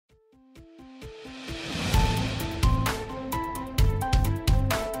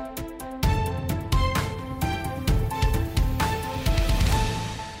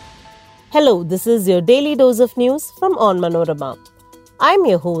Hello, this is your daily dose of news from Onmanorama. I'm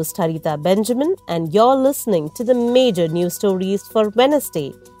your host Harita Benjamin and you're listening to the major news stories for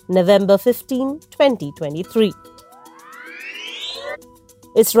Wednesday, November 15, 2023.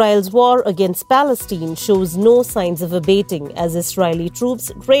 Israel's war against Palestine shows no signs of abating as Israeli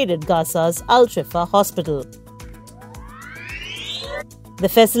troops raided Gaza's Al-Shifa hospital. The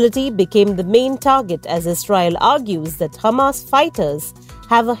facility became the main target as Israel argues that Hamas fighters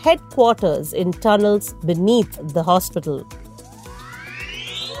have a headquarters in tunnels beneath the hospital.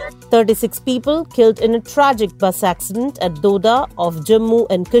 36 people killed in a tragic bus accident at Doda of Jammu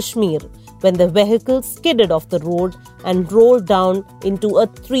and Kashmir when the vehicle skidded off the road and rolled down into a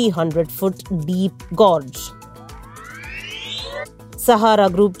 300-foot deep gorge. Sahara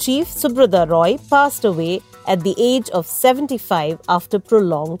Group chief Subrata Roy passed away at the age of 75 after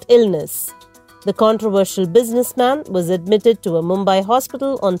prolonged illness. The controversial businessman was admitted to a Mumbai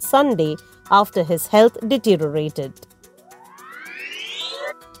hospital on Sunday after his health deteriorated.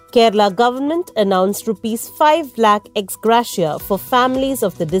 Kerala government announced Rs 5 lakh ex gratia for families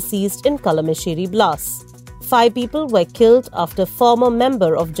of the deceased in Kalamasheri blast. 5 people were killed after former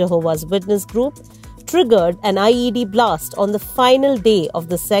member of Jehovah's Witness group triggered an IED blast on the final day of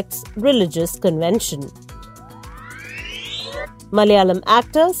the sect's religious convention. Malayalam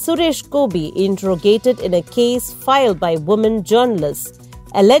actor Suresh Gopi interrogated in a case filed by women journalists,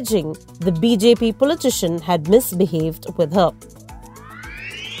 alleging the BJP politician had misbehaved with her.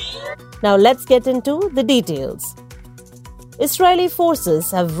 Now let's get into the details. Israeli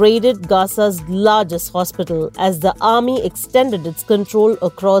forces have raided Gaza's largest hospital as the army extended its control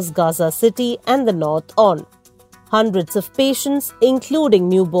across Gaza City and the north on. Hundreds of patients, including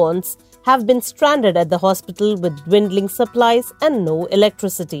newborns, have been stranded at the hospital with dwindling supplies and no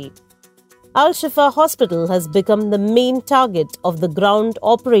electricity. Al-Shifa Hospital has become the main target of the ground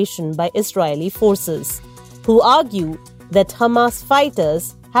operation by Israeli forces, who argue that Hamas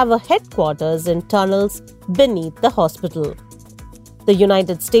fighters have a headquarters in tunnels beneath the hospital. The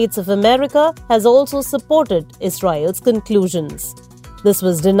United States of America has also supported Israel's conclusions. This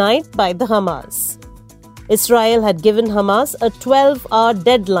was denied by the Hamas. Israel had given Hamas a 12-hour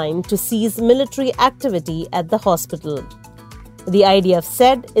deadline to cease military activity at the hospital. The IDF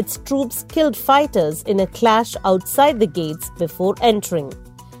said its troops killed fighters in a clash outside the gates before entering,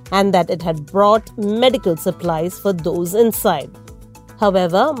 and that it had brought medical supplies for those inside.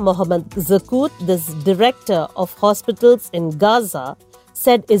 However, Mohammad Zakut, the director of hospitals in Gaza,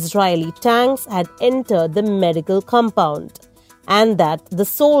 said Israeli tanks had entered the medical compound and that the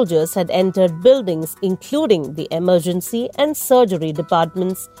soldiers had entered buildings including the emergency and surgery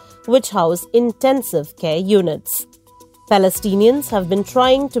departments, which house intensive care units. Palestinians have been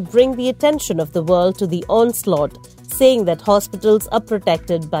trying to bring the attention of the world to the onslaught, saying that hospitals are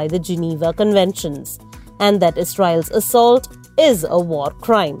protected by the Geneva Conventions and that Israel's assault is a war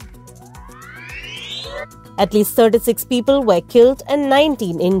crime. At least 36 people were killed and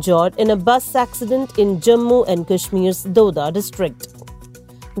 19 injured in a bus accident in Jammu and Kashmir's Doda district.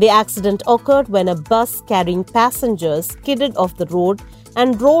 The accident occurred when a bus carrying passengers skidded off the road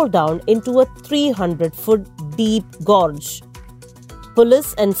and rolled down into a 300-foot deep gorge.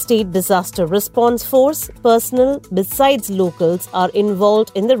 Police and State Disaster Response Force personnel besides locals are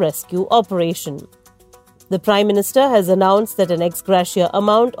involved in the rescue operation. The Prime Minister has announced that an ex gratia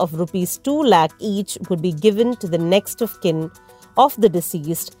amount of Rs 2 lakh each would be given to the next of kin of the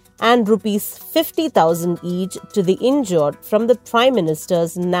deceased and Rs 50,000 each to the injured from the Prime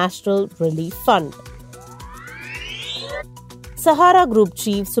Minister's National Relief Fund. Sahara Group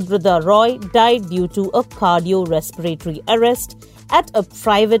chief Subrata Roy died due to a cardiorespiratory arrest at a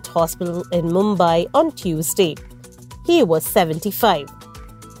private hospital in Mumbai on Tuesday. He was 75.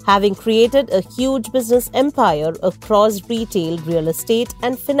 Having created a huge business empire across retail, real estate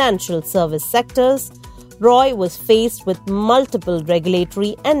and financial service sectors, Roy was faced with multiple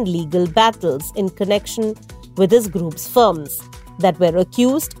regulatory and legal battles in connection with his group's firms that were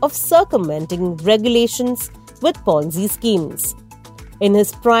accused of circumventing regulations with Ponzi schemes. In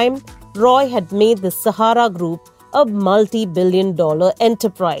his prime, Roy had made the Sahara Group a multi-billion-dollar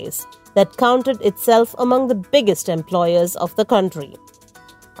enterprise that counted itself among the biggest employers of the country.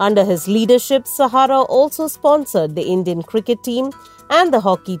 Under his leadership, Sahara also sponsored the Indian cricket team and the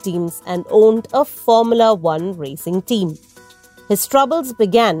hockey teams and owned a Formula One racing team. His troubles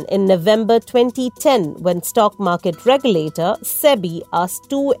began in November 2010 when stock market regulator SEBI asked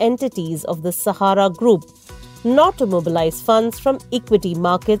 2 entities of the Sahara Group not to mobilize funds from equity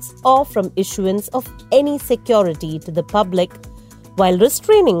markets or from issuance of any security to the public, while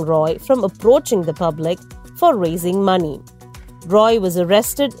restraining Roy from approaching the public for raising money. Roy was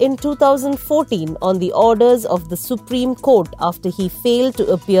arrested in 2014 on the orders of the Supreme Court after he failed to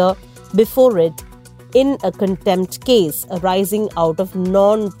appear before it in a contempt case arising out of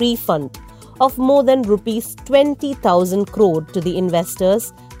non-refund of more than rupees 20,000 crore to the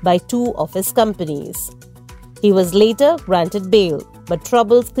investors by two of his companies. He was later granted bail, but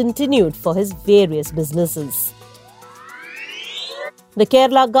troubles continued for his various businesses. The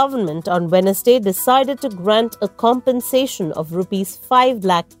Kerala government on Wednesday decided to grant a compensation of rupees 5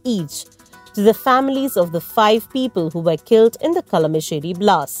 lakh each to the families of the 5 people who were killed in the Kalamesheri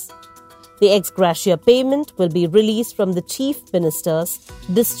blast. The ex gratia payment will be released from the Chief Minister's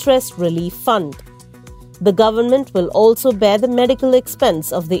Distress Relief Fund. The government will also bear the medical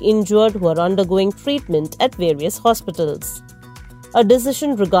expense of the injured who are undergoing treatment at various hospitals. A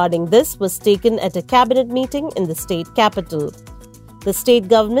decision regarding this was taken at a cabinet meeting in the state capital. The state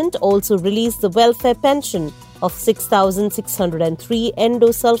government also released the welfare pension of 6,603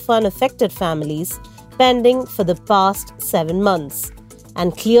 endosulfan affected families pending for the past 7 months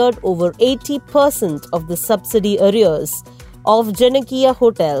and cleared over 80% of the subsidy arrears of Janakiya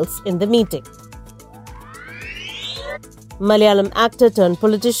hotels in the meeting. Malayalam actor turned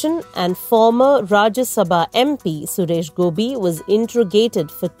politician and former Rajya Sabha MP Suresh Gopi was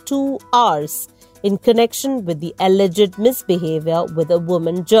interrogated for 2 hours in connection with the alleged misbehavior with a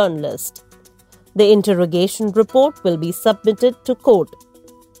woman journalist. The interrogation report will be submitted to court.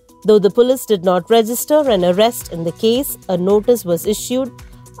 Though the police did not register an arrest in the case, a notice was issued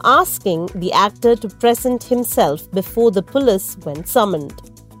asking the actor to present himself before the police when summoned.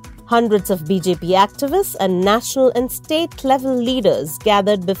 Hundreds of BJP activists and national and state-level leaders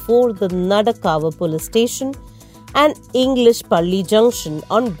gathered before the Nadakawa police station and English Palli Junction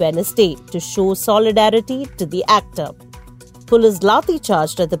on Wednesday to show solidarity to the actor. Police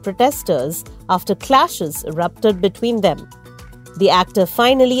lathi-charged at the protesters after clashes erupted between them. The actor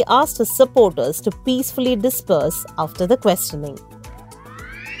finally asked his supporters to peacefully disperse after the questioning.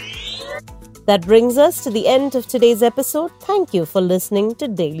 That brings us to the end of today's episode. Thank you for listening to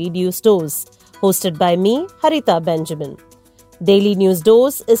Daily News Dose, hosted by me, Harita Benjamin. Daily News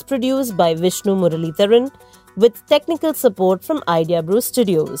Dose is produced by Vishnu Muralidharan with technical support from Idea Brew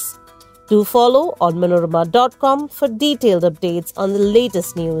Studios. Do follow Onmanorama.com for detailed updates on the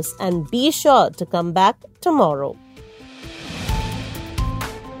latest news and be sure to come back tomorrow.